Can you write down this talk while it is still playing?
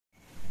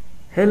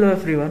Hello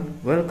everyone,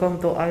 welcome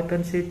to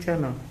Aoitenshi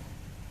channel.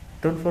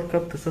 Don't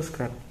forget to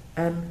subscribe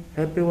and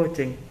happy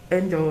watching.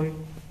 Enjoy!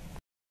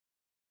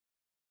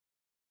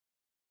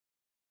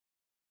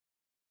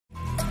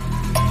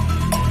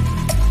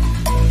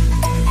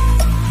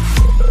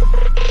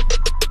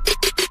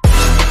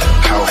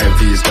 How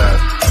heavy is that?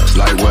 It's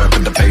light work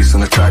with the bass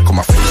on the track. On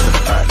my face to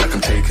the back like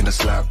I'm taking a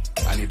slap.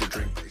 I need a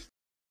drink, please.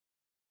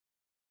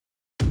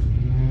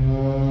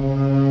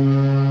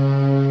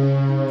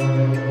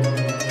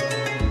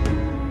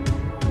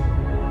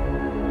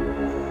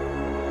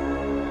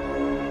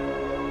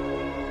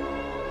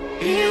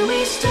 Here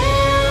we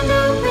stand,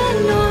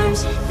 open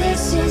arms.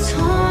 This is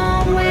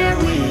home where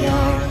we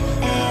are,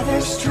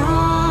 ever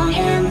strong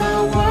in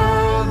the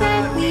world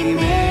that we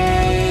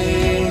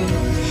made.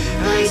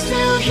 I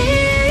still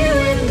hear you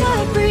in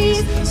the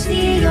breeze,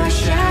 see your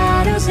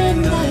shadows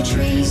in the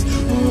trees,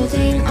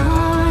 holding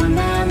on,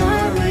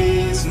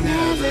 memories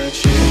never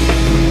change.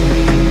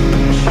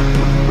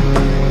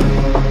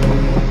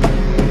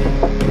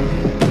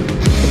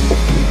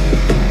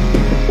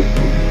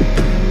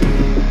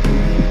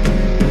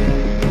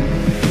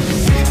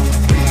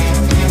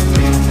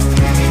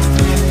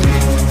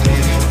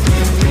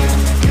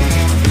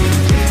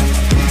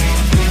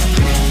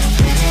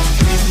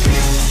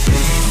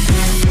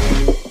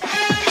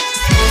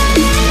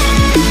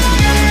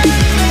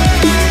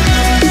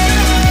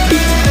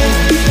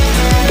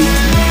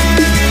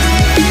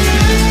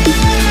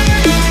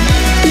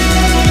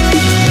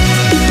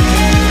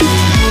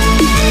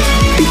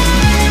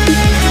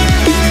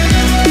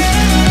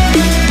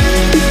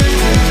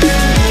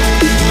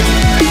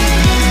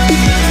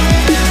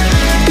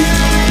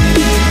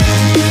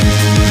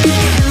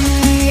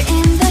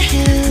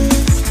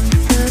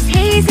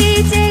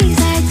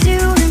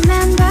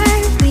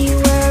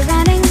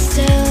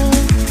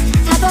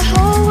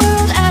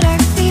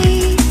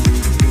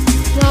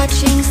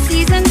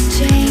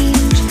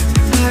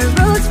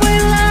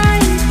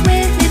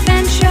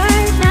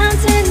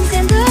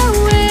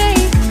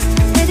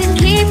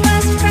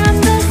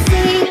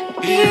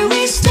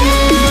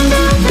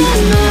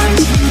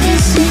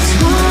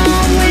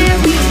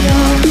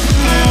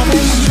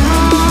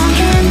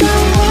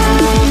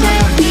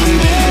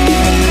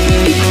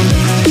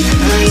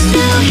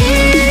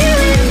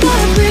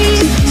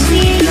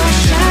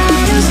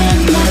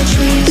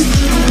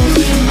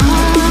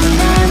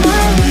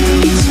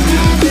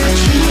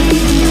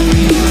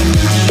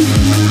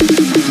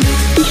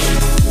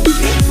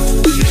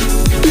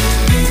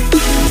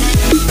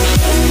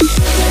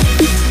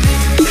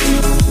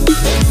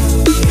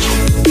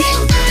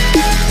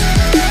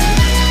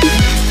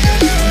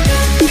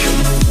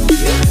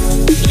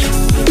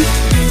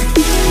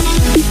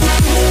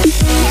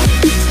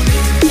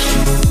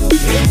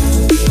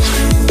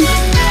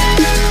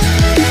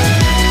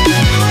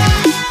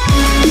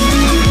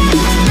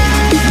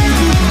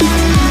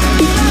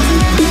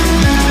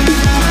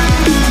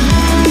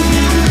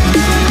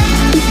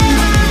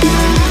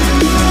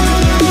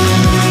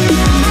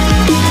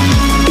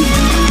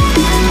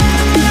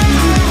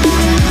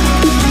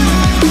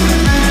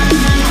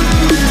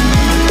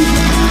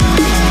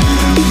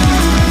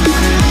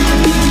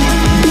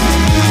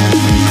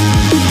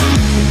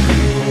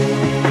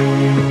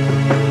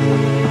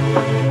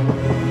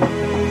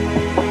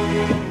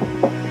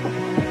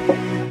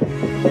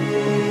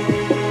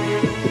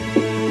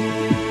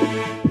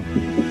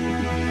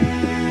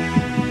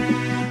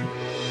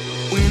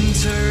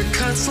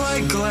 Cuts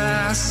like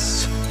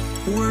glass,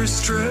 we're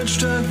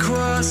stretched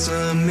across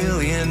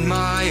 1,000,000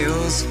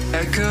 miles.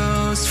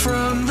 Echoes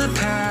from the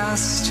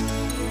past,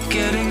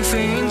 getting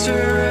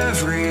fainter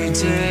every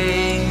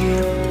day.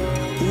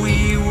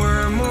 We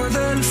were more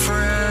than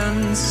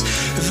friends,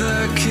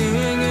 the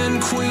king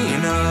and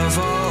queen of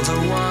all the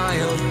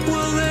wild.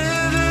 We'll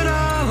live it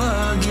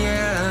all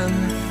again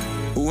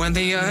when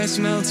the ice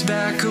melts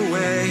back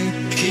away.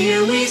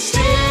 Here we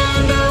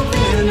stand,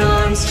 open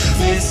arms.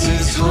 This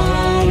is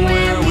home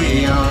where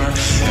we are,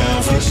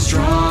 ever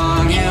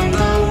strong in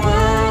the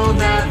world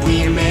that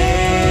we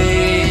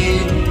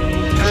made.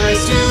 I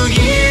still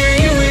hear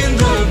you in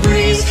the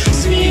breeze,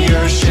 see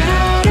your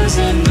shadows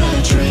in the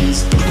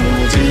trees,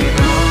 holding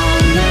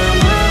on,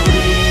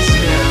 memories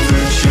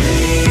never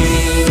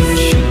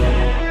change.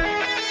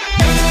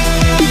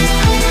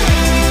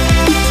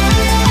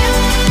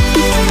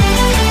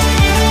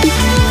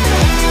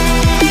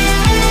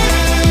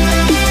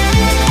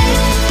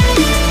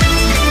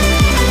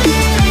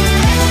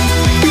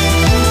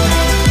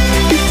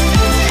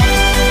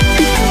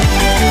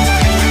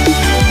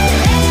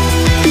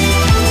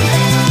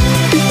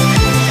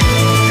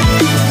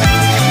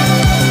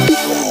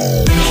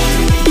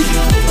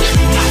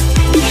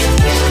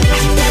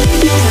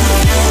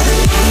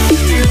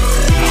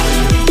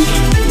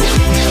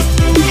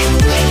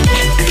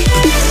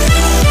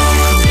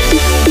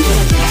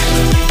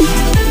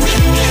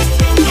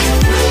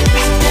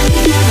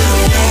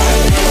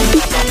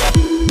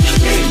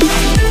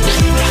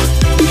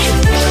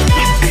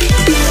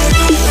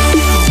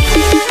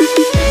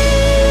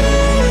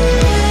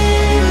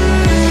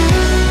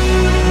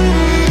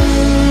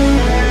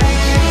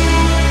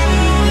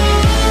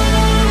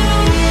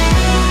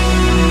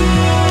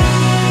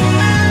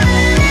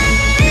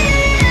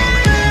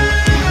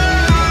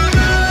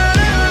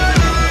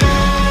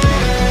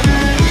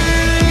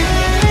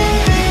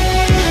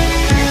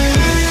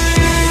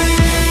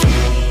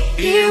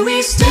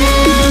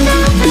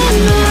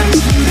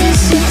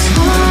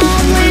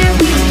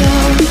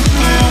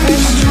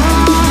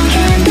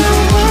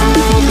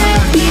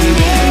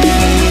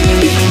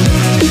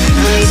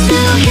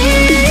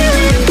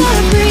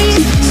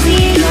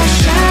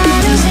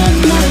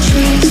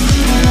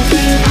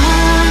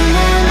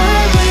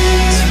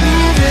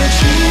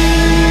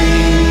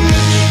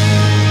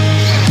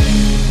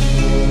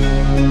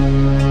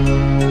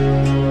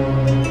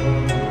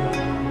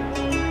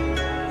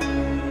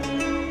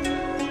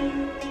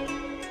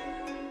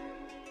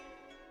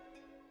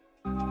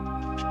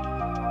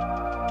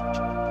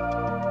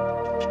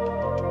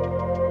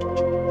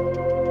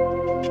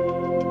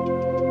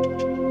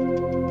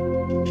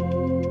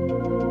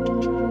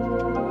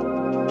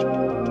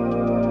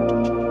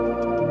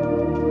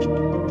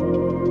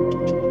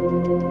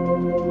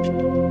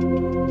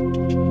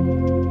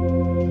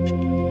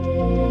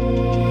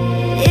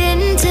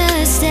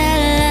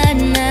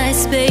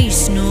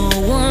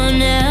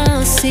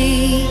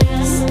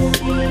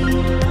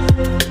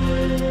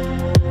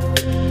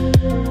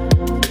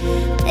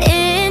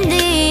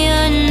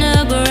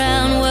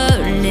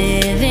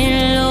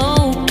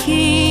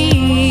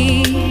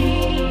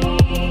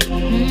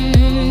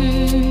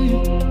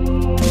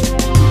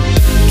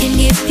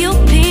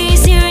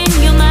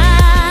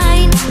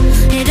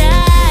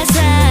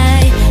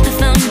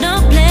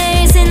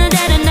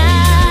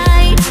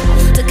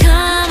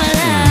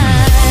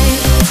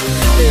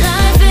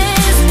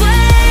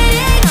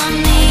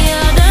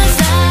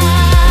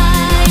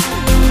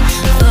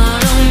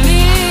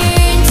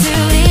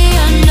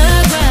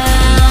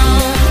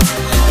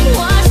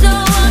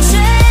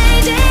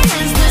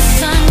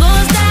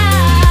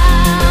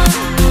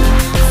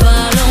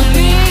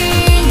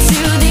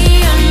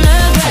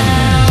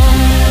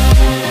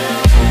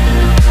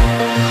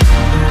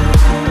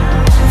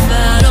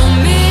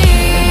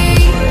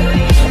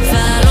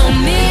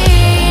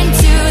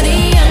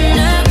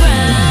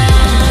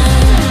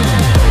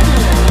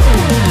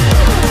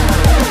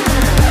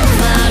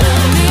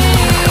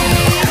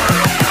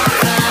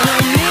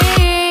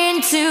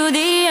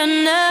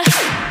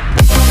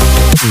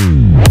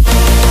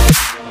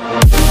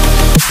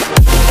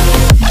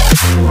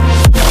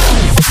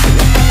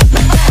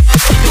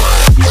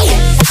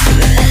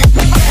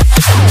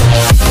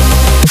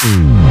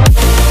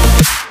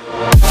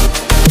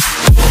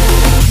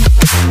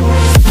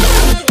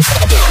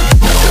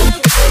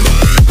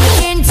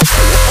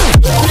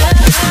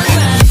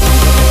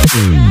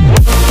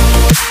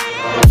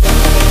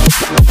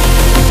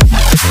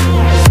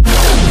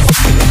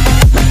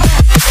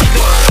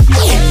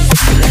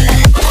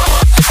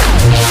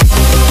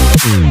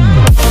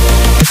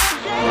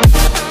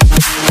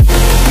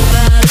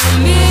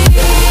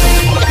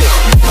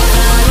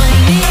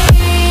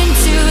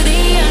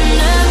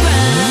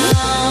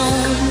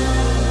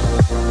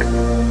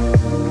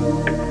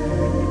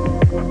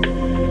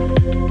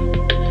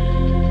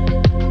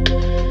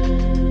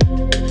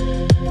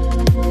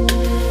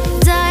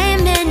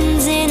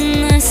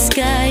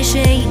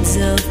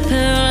 of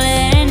pearl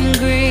and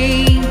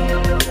green.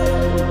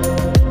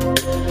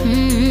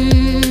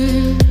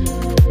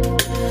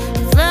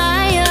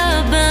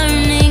 Fire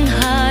burning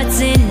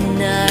hearts in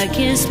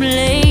darkest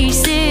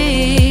places.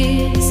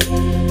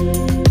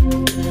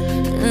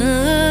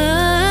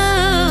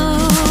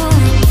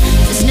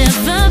 There's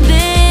never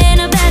been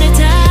a better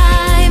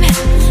time to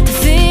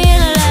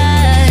feel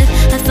alive.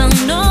 I found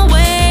no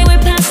way we're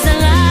past the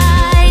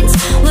lines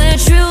where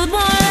truth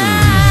won't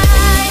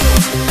lie.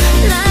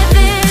 Life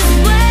is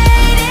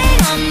waiting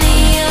on the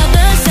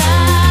other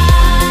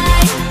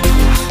side.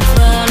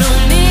 Follow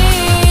me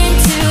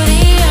into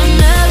the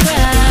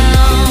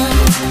underground.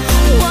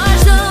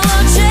 Watch the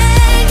world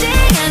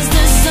changing as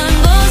the sun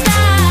goes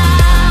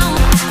down.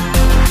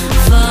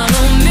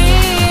 Follow me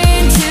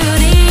into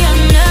the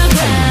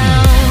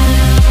underground.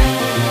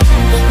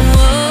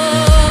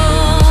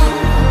 Whoa,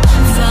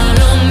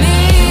 follow me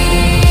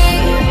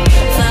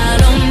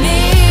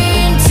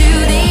into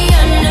the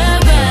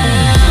underground.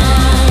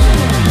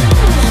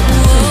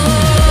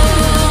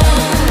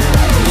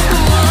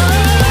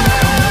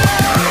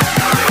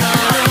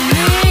 Follow me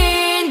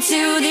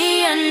into the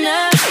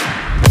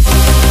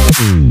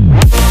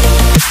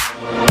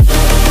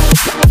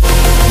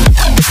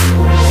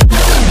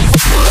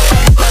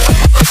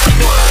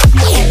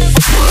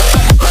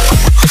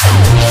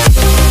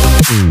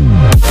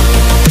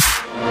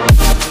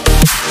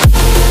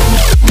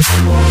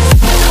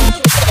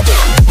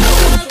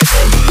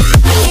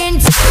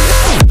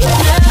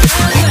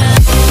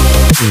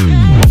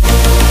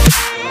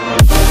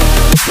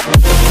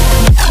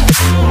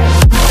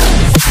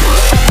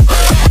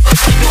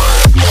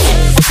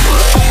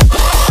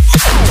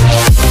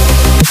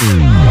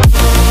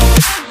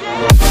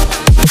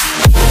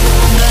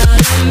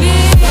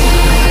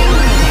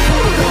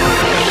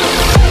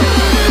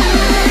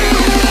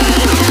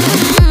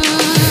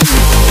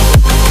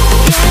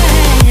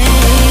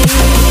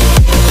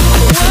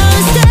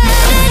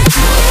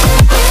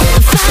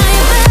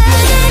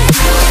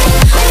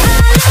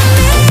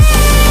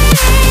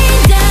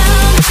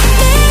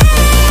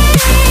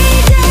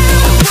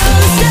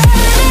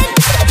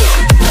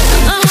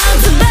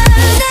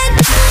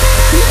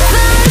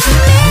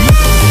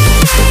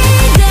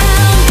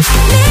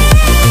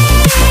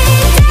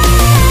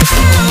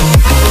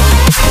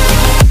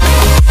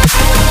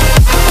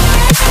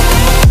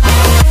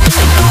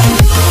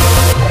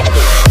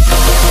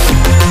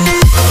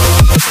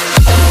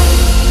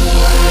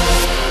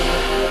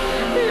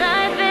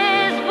life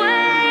is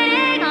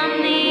waiting on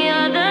the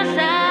other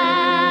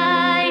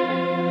side.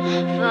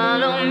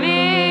 Follow me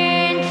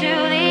into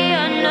the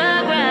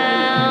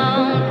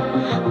underground.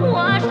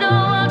 Watch the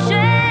world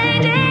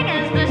changing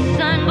as the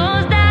sun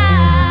goes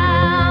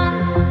down.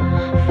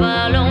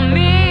 Follow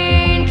me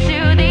into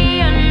the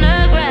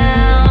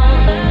underground.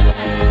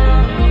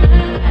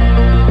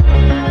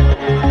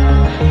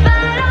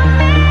 Follow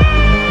me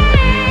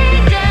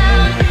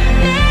down,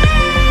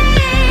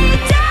 me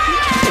down.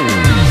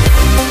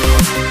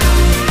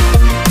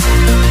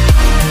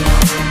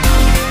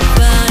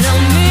 Follow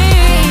me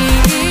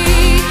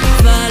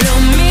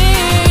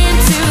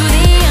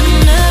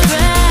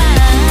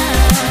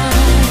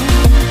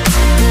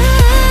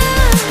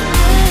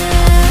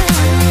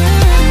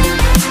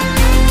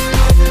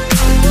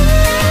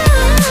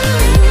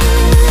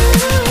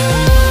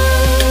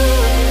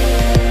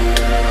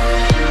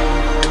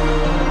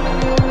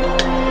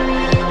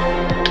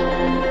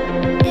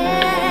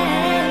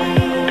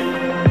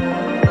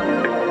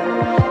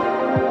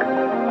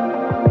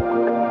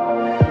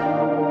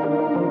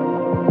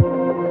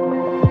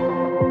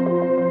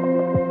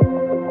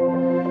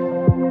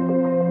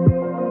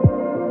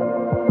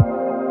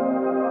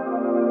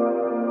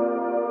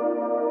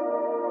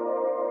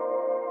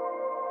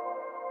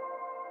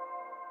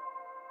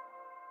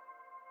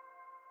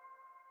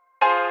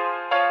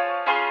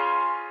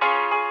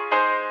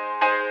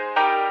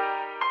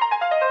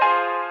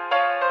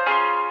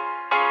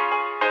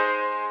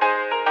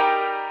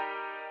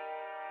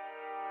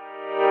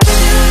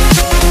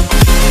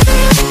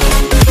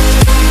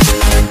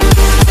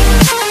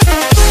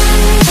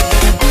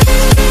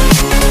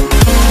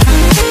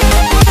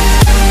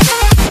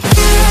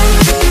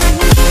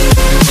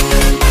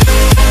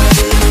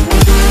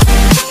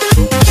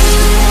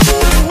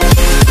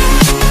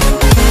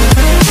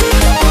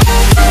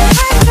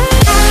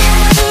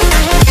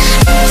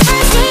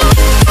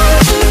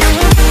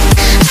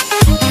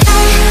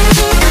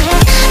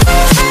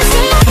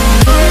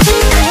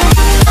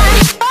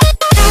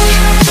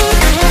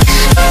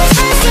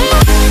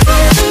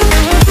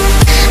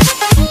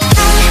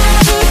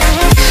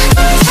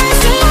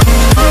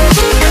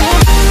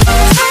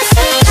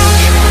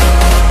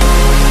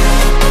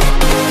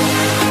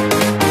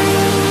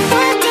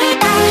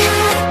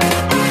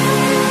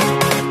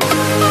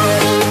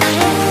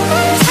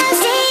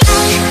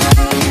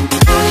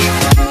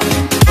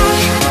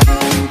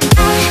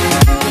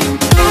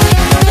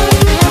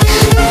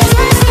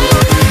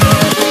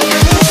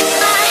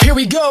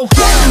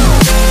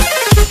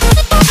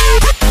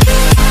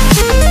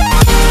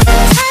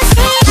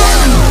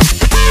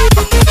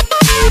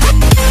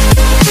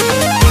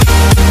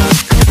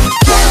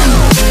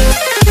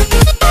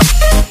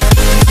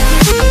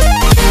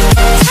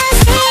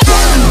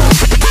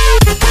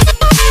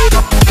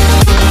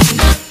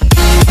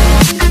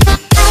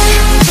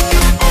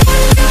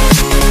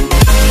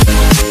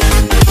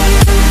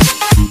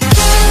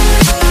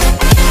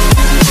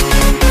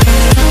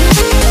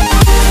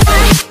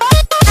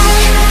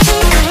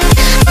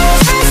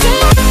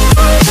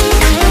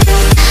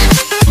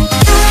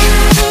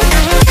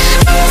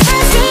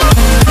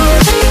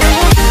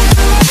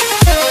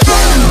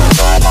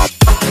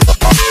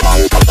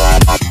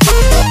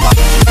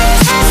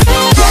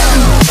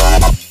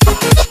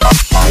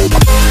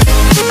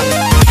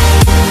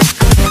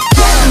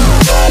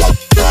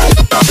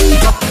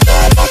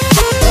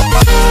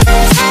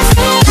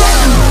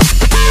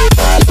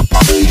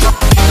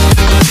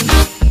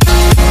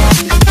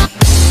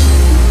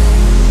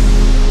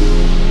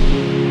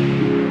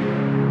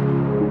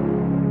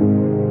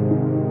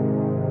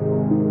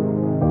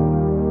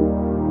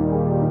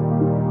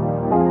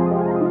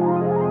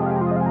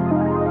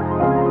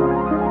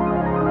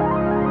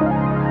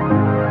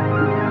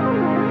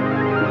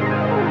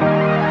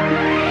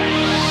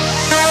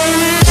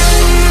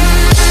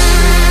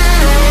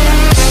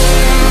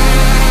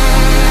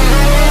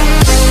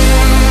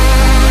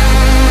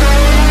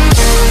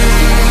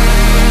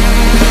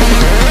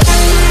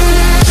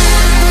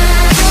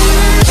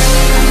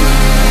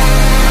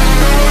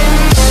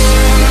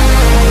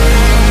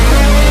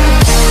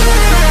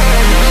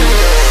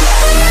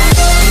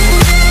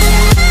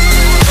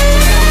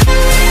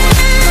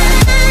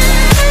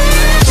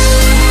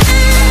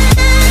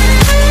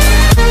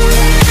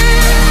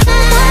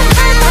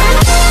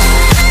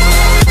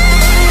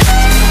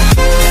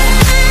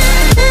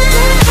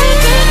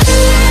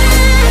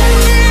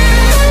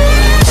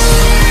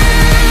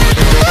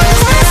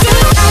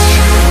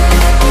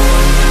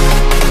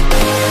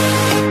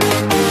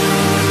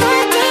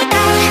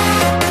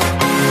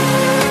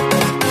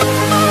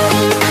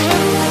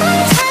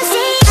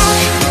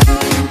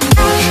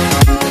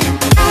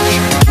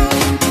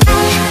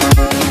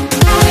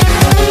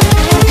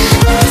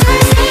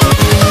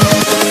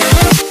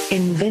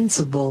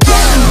possible.